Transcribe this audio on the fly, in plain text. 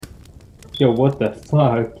Yo, what the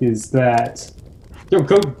fuck is that? Yo,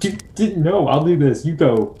 go. No, I'll do this. You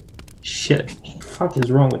go. Shit. What the fuck is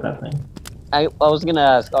wrong with that thing? I was gonna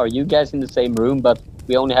ask, are you guys in the same room? But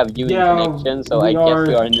we only have you in connection, so I guess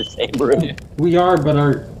we are in the same room. We are, but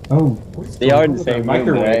they are in the same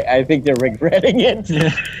microwave. I think they're regretting it.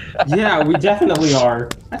 Yeah, we definitely are.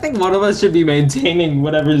 I think one of us should be maintaining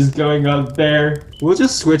whatever's going on there. We'll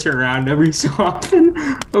just switch around every so often.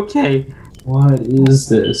 Okay. What is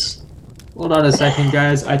this? Hold on a second,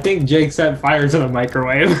 guys. I think Jake set fire to the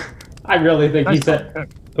microwave. I really think he set...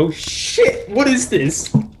 Oh, shit! What is this?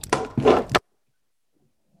 Did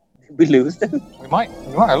we lose them? We might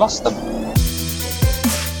have lost them.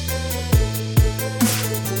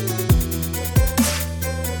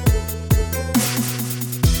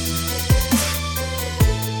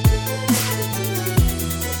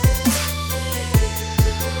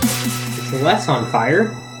 It's less on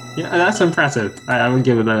fire? Yeah, that's impressive. I would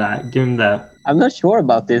give it that. Give him that. I'm not sure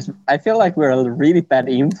about this. I feel like we're a really bad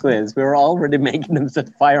influence. We're already making them set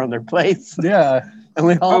fire on their place. Yeah. And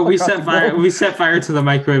we set fire. We set fire to the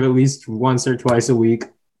microwave at least once or twice a week.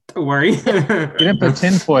 Don't worry. You didn't put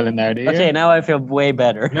tinfoil in there, do you? Okay, now I feel way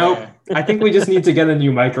better. Nope. I think we just need to get a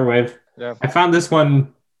new microwave. Yeah. I found this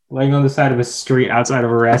one laying on the side of a street outside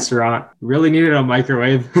of a restaurant. Really needed a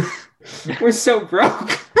microwave. We're so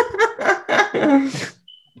broke.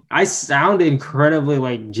 I sound incredibly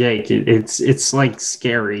like Jake. It's like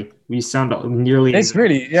scary. We sound nearly... It's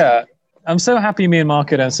really, yeah. I'm so happy me and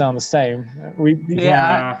Marco don't sound the same.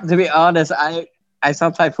 To be honest, I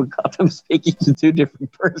sometimes forgot I'm speaking to two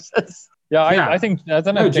different persons. Yeah, I think, I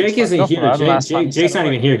don't know. No, Jake isn't here. Jake's not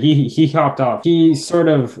even here. He hopped off. He sort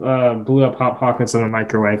of blew up Hot Pockets in the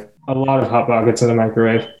microwave. A lot of Hot Pockets in the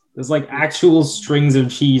microwave. There's like actual strings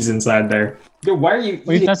of cheese inside there. Yo, why are you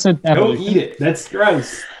eating it? Don't eat it. That's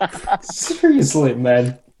gross. Seriously,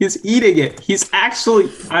 man. He's eating it. He's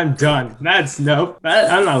actually... I'm done. I'm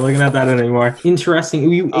not looking at that anymore.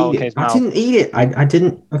 Interesting. You ate it. I didn't eat it. I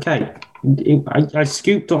didn't... Okay. I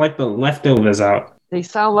scooped like the leftovers out. They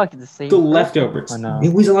sound like the same. The leftovers. I know.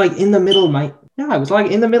 It was like in the middle of my... Yeah, it was like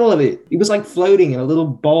in the middle of it. It was like floating in a little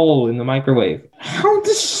bowl in the microwave. How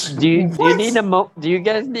does... Do you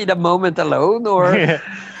guys need a moment alone, or...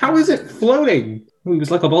 How is it floating? It was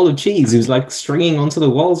like a bowl of cheese. It was like stringing onto the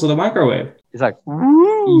walls of the microwave. It's like...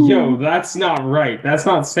 Yo, that's not right. That's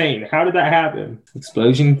not sane. How did that happen?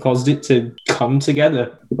 Explosion caused it to come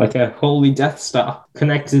together like a holy Death Star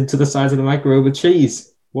connected to the sides of the microwave with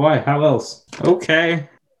cheese. Why? How else? Okay.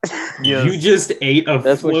 Yes. You just ate a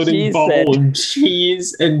floating bowl of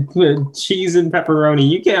cheese and pepperoni.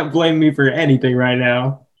 You can't blame me for anything right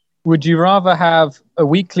now. Would you rather have a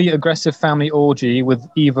weekly aggressive family orgy with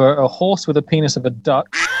either a horse with a penis of a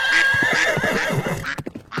duck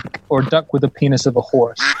or a duck with a penis of a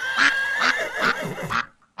horse?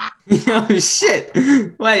 Oh, shit.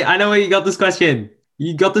 Wait, I know where you got this question.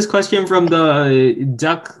 You got this question from the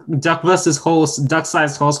duck versus horse,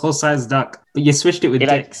 duck-sized horse, horse-sized duck. But you switched it with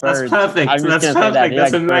dicks. That's perfect. That's perfect.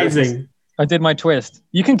 That's amazing. I did my twist.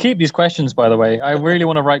 You can keep these questions, by the way. I really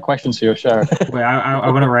want to write questions for your show. Wait, I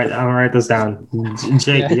want to write this down.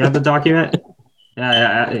 Jake, do you have the document?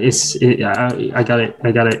 Yeah, I got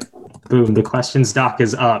it. Boom, the questions doc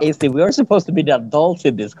is up. AC, we are supposed to be the adults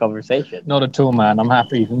in this conversation. Not at all, man. I'm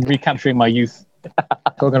happy. I'm recapturing my youth.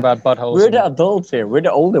 Talking about buttholes. We're the adults here. We're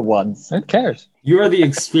the older ones. Who cares? You are the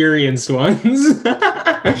experienced ones.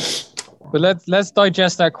 But let's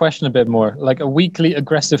digest that question a bit more. Like a weekly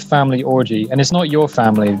aggressive family orgy. And it's not your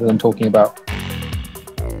family that I'm talking about.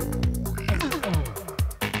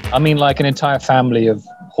 I mean like an entire family of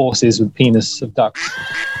horses with penis of ducks.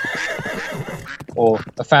 Or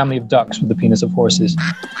a family of ducks with the penis of horses.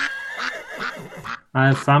 I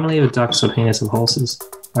have family of ducks with penis of horses.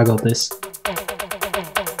 I got this.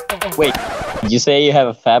 Wait, did you say you have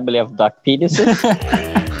a family of duck penises?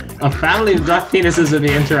 A family of duck penises would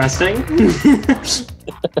be interesting.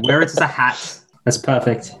 Wear it as a hat. That's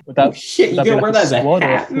perfect. Oh, shit, you can wear that as a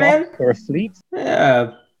hat, man? Or a fleet?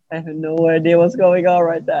 Yeah. I have no idea what's going on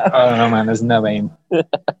right now. I don't know, man. There's no aim.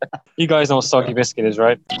 You guys know what soggy biscuit is,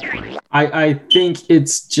 right? I think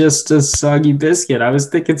it's just a soggy biscuit. I was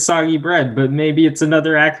thinking soggy bread, but maybe it's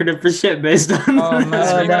another acronym for shit based on... No,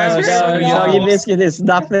 soggy biscuit is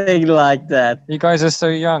nothing like that. You guys are so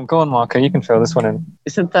young. Go on, Marco. You can fill this one in.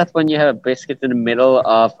 Isn't that when you have a biscuit in the middle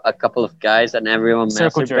of a couple of guys and everyone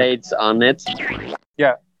masturbates on it?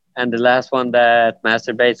 Yeah. And the last one that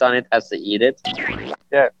masturbates on it has to eat it?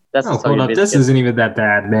 Yeah. That's hold up. This isn't even that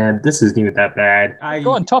bad, man. This isn't even that bad.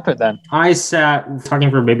 Go on, top it then. I sat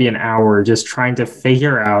talking for maybe an hour just trying to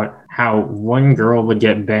figure out how one girl would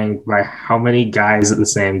get banged by how many guys at the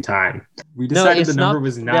same time. We decided the number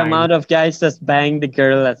was 9. The amount of guys that bang the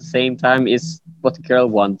girl at the same time is what the girl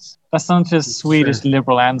wants. That's such a Swedish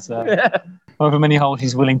liberal answer. However many holes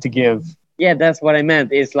he's willing to give. Yeah, that's what I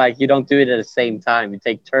meant. It's like you don't do it at the same time. You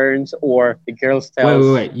take turns, or the girls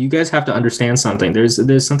tell. Wait. You guys have to understand something.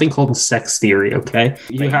 There's something called sex theory, okay?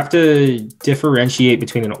 You have to differentiate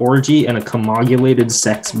between an orgy and a commogulated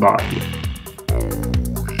sex body.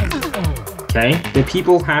 Okay? The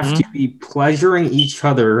people have to be pleasuring each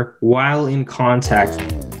other while in contact.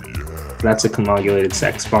 That's a commogulated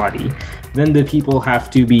sex body. Then the people have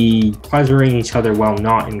to be pleasuring each other while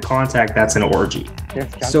not in contact. That's an orgy.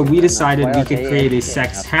 So we decided we could create a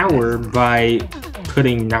sex tower by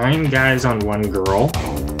putting 9 guys on one girl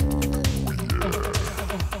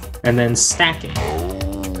and then stacking.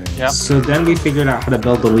 Yep. So then we figured out how to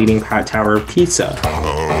build the leading tower of pizza.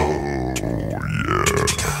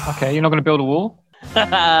 Okay, you're not going to build a wall?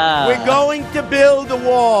 We're going to build a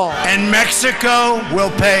wall. And Mexico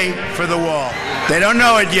will pay for the wall. They don't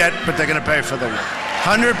know it yet, but they're going to pay for the wall.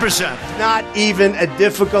 100%. Not even a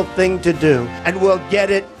difficult thing to do, and we'll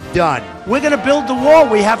get it done. We're going to build the wall.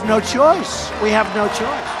 We have no choice. We have no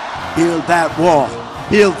choice. Build that wall.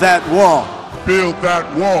 Build that wall. Build that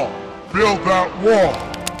wall. Build that wall.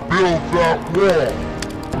 Build that wall.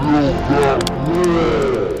 Build that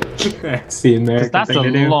wall. That's the American That's thing a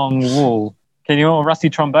to do. long wall. Can you know what a rusty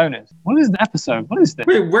trombone is? What is the episode? What is this?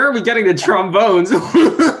 Wait, where are we getting the trombones?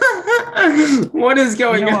 What is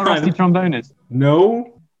going You know what a rusty on? trombone is?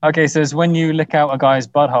 No? Okay, so it's when you lick out a guy's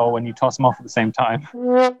butthole when you toss him off at the same time.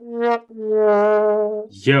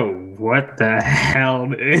 Yo, what the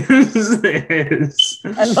hell is this?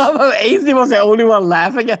 I love how AC was the only one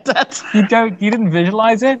laughing at that. You didn't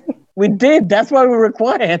visualize it? We did. That's why we were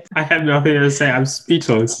quiet. I have nothing to say. I'm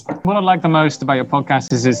speechless. What I like the most about your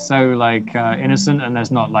podcast is it's so innocent, and there's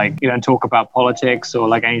not you don't talk about politics or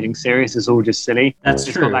anything serious. It's all just silly. That's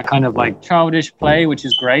It's true. got that kind of childish play, which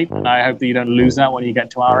is great. And I hope that you don't lose that when you get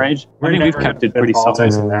to our age. I think we've kept it pretty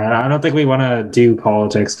politics solid. in that. I don't think we want to do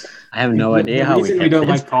politics. I have no idea how The reason we kept don't it.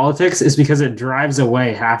 like politics is because it drives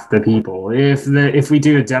away half the people. If we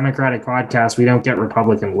do a Democratic podcast, we don't get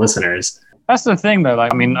Republican listeners. That's the thing, though.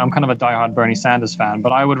 I'm kind of a diehard Bernie Sanders fan,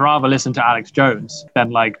 but I would rather listen to Alex Jones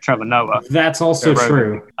than Trevor Noah. That's also Joe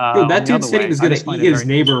true. Rogan. Dude, On that the dude other said he way, was I going just to find eat it his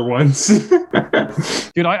very- neighbor once.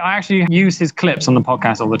 Dude, I actually use his clips on the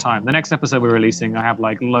podcast all the time. The next episode we're releasing, I have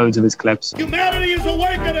loads of his clips. Humanity is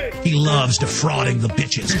awakening. He loves defrauding the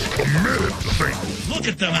bitches. Look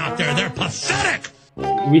at them out there. They're pathetic.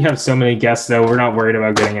 We have so many guests, though. We're not worried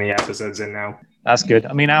about getting any episodes in now. That's good.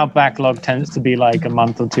 Our backlog tends to be a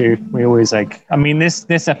month or two. We always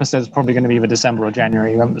this episode is probably going to be either December or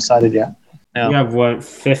January. We haven't decided yet. Yeah. We have,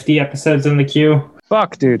 50 episodes in the queue?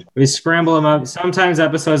 Fuck, dude. We scramble them up. Sometimes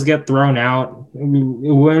episodes get thrown out.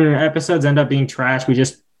 When episodes end up being trash, we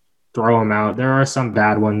just throw them out. There are some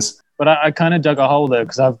bad ones. But I kind of dug a hole there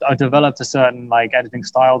because I've developed a certain editing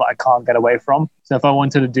style that I can't get away from. So if I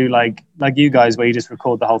wanted to do like you guys, where you just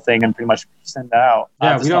record the whole thing and pretty much send it out.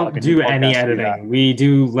 Yeah, we don't do any editing. We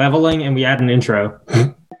do leveling and we add an intro.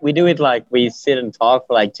 We do it we sit and talk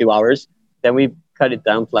for 2 hours. Then we cut it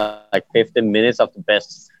down to 15 minutes of the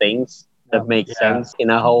best things that make sense in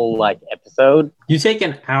a whole episode. You take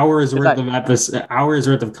an hour's worth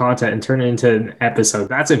of content and turn it into an episode.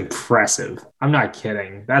 That's impressive. I'm not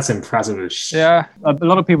kidding. That's impressive as shit. Yeah, a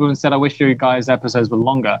lot of people have said, I wish you guys' episodes were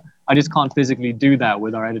longer. I just can't physically do that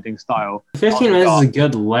with our editing style. 15 minutes is a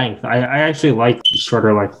good length. I actually like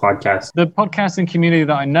shorter podcasts. The podcasting community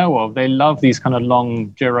that I know of, they love these kind of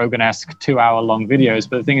long Joe Rogan-esque 2-hour long videos.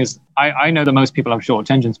 But the thing is, I know that most people have short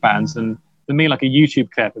attention spans, and for me, a YouTube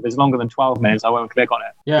clip, if it's longer than 12 minutes, I won't click on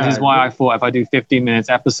it. Yeah, this is why I thought if I do 15 minutes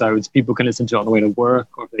episodes, people can listen to it on the way to work,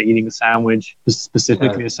 or if they're eating a sandwich,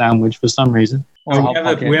 specifically a sandwich for some reason. We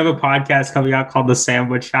have a podcast coming out called The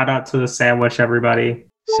Sandwich. Shout out to The Sandwich, everybody.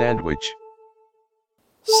 Sandwich.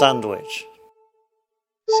 Sandwich.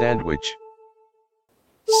 Sandwich.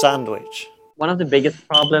 Sandwich. One of the biggest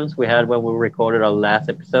problems we had when we recorded our last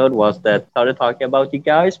episode was that we started talking about you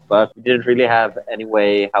guys, but we didn't really have any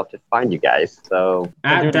way how to find you guys. So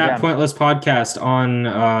At That Pointless Podcast on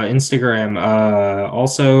Instagram.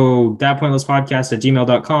 Also,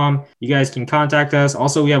 thatpointlesspodcast@gmail.com. You guys can contact us.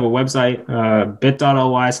 Also, we have a website,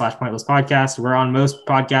 bit.ly/pointlesspodcast. We're on most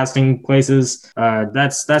podcasting places.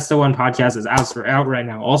 That's the one podcast that's out right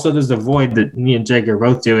now. Also, there's The Void that me and Jake are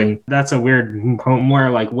both doing. That's a weird,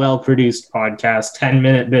 more well-produced podcast.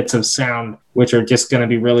 10-minute bits of sound, which are just going to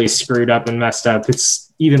be really screwed up and messed up.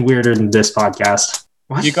 It's even weirder than this podcast.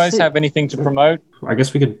 Do you guys have anything to promote? I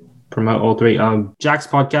guess we could promote all three. Jack's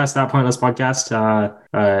podcast, That Pointless Podcast.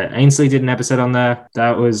 Ainsley did an episode on there.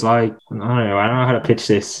 That was like, I don't know how to pitch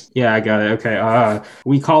this. Yeah, I got it. Okay.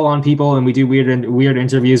 We call on people and we do weird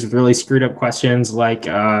interviews with really screwed up questions like,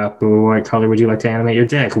 what color would you like to animate your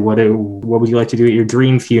dick? What would you like to do at your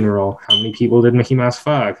dream funeral? How many people did Mickey Mouse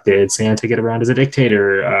fuck? Did Santa get around as a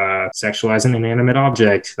dictator? Sexualize an inanimate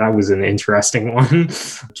object. That was an interesting one.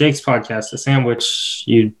 Jake's podcast, The Sandwich.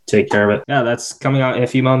 You take care of it. Yeah, that's coming out in a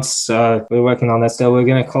few months. We're working on that still. We're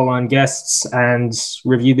going to call on guests and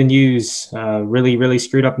review the news. Really, really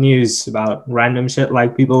screwed up news about random shit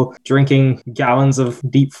like people drinking gallons of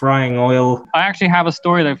deep frying oil. I actually have a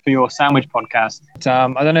story though for your sandwich podcast.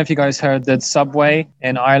 I don't know if you guys heard that Subway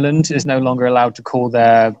in Ireland is no longer allowed to call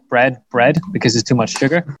their bread because there's too much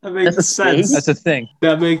sugar. That makes sense. That's a thing.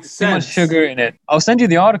 That makes sense. Too much sugar in it. I'll send you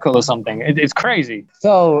the article or something. It's crazy.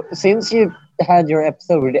 So, since you had your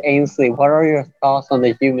episode with Ainsley, what are your thoughts on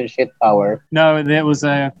the human shit power? No, there was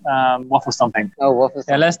a waffle stomping. Oh, waffle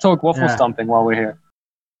stomping. Yeah, let's talk waffle stomping while we're here.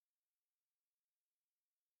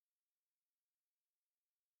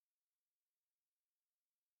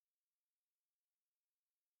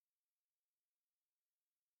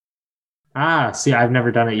 See, I've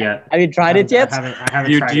never done it yet. Have you tried it yet? I haven't tried it.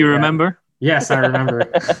 Do you yet. remember? Yes, I remember.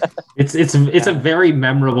 It's a very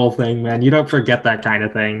memorable thing, man. You don't forget that kind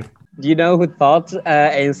of thing. Do you know who taught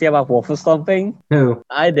Ainsley about waffle stomping? Who?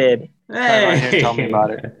 I did. Hey, tell me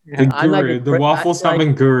about it. The guru, the waffle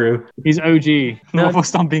stomping guru. He's OG, waffle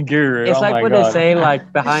stomping guru. It's like when they say,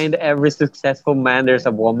 like, behind every successful man, there's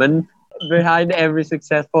a woman. Behind every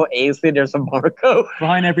successful Ainsley, there's a Marco.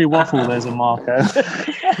 Behind every waffle, there's a Marco.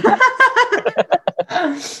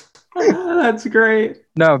 That's great.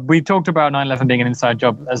 No, we talked about 9/11 being an inside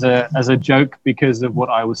job as a joke because of what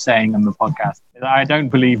I was saying on the podcast. I don't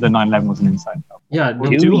believe that 9/11 was an inside job. Yeah,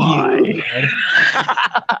 do I?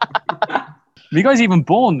 Were you guys even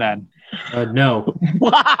born then? No.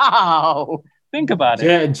 Wow. Think about it.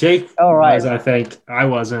 Yeah, Jake was, I think. I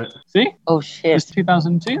wasn't. See? Oh, shit. It's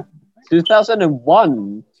 2002?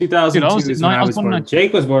 2001. 2002 is when I was born.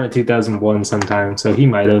 Jake was born in 2001 sometime, so he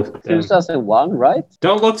might have. 2001, right?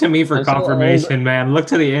 Don't look to me for confirmation, man. Look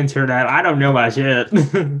to the internet. I don't know my shit.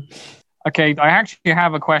 Okay, I actually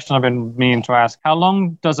have a question I've been meaning to ask. How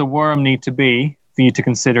long does a worm need to be for you to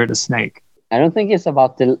consider it a snake? I don't think it's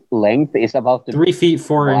about the length. It's about the 3 feet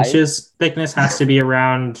 4 inches. Thickness has to be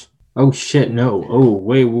around. Oh shit! No. Oh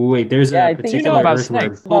wait. There's a particular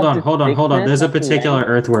earthworm. Hold on. There's a particular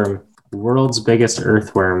earthworm. World's biggest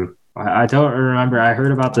earthworm. I don't remember. I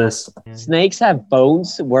heard about this. Snakes have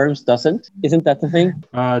bones. Worms doesn't. Isn't that the thing?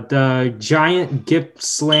 The giant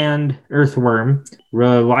Gippsland earthworm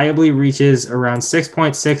reliably reaches around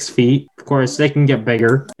 6.6 feet. Of course, they can get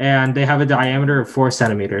bigger, and they have a diameter of 4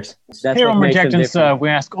 centimeters. That's here on Reject and Serve, we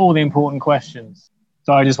ask all the important questions.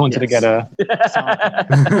 So I just wanted to get a...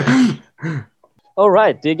 All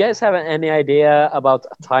right. Do you guys have any idea about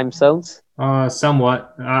time zones?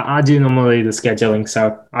 Somewhat. I do normally the scheduling,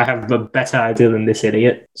 so I have a better idea than this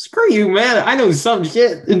idiot. Screw you, man. I know some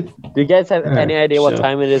shit. Do you guys have any idea what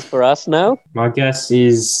time it is for us now? My guess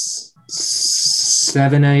is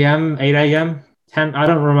 7 a.m., 8 a.m., 10. I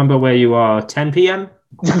don't remember where you are. 10 p.m.?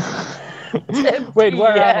 Wait,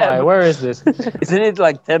 where am I? Where is this? Isn't it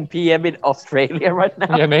like 10 p.m. in Australia right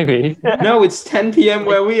now? Yeah, maybe. No, it's 10 p.m.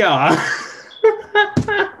 where we are.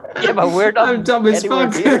 Yeah, but we're not. I'm dumb as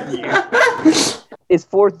fuck. It's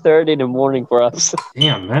 4:30 in the morning for us.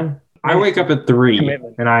 Damn, man. I wake up at 3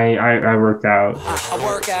 and I work out. I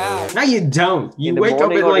work out. No, you don't. You wake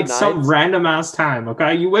up at like some random ass time,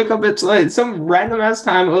 okay? You wake up at like some random ass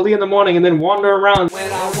time early in the morning and then wander around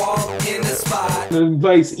When I walk in the spot. the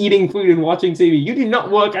place eating food and watching TV. You do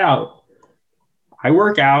not work out. I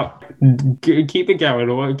work out. Keep it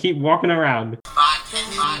going. Keep walking around.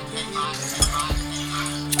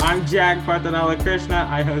 I'm Jack Parthanala Krishna.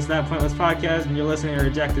 I host That Pointless Podcast, and you're listening to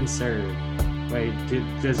Reject and Serve. Wait,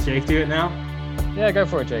 does Jake do it now? Yeah, go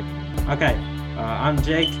for it, Jake. Okay, I'm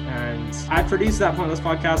Jake, and I produce That Pointless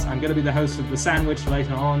Podcast. I'm going to be the host of The Sandwich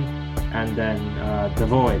later on, and then The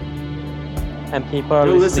Void. And people are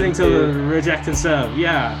You're listening to Reject and Serve.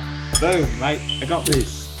 Yeah. Boom, mate. I got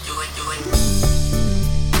this. Do it.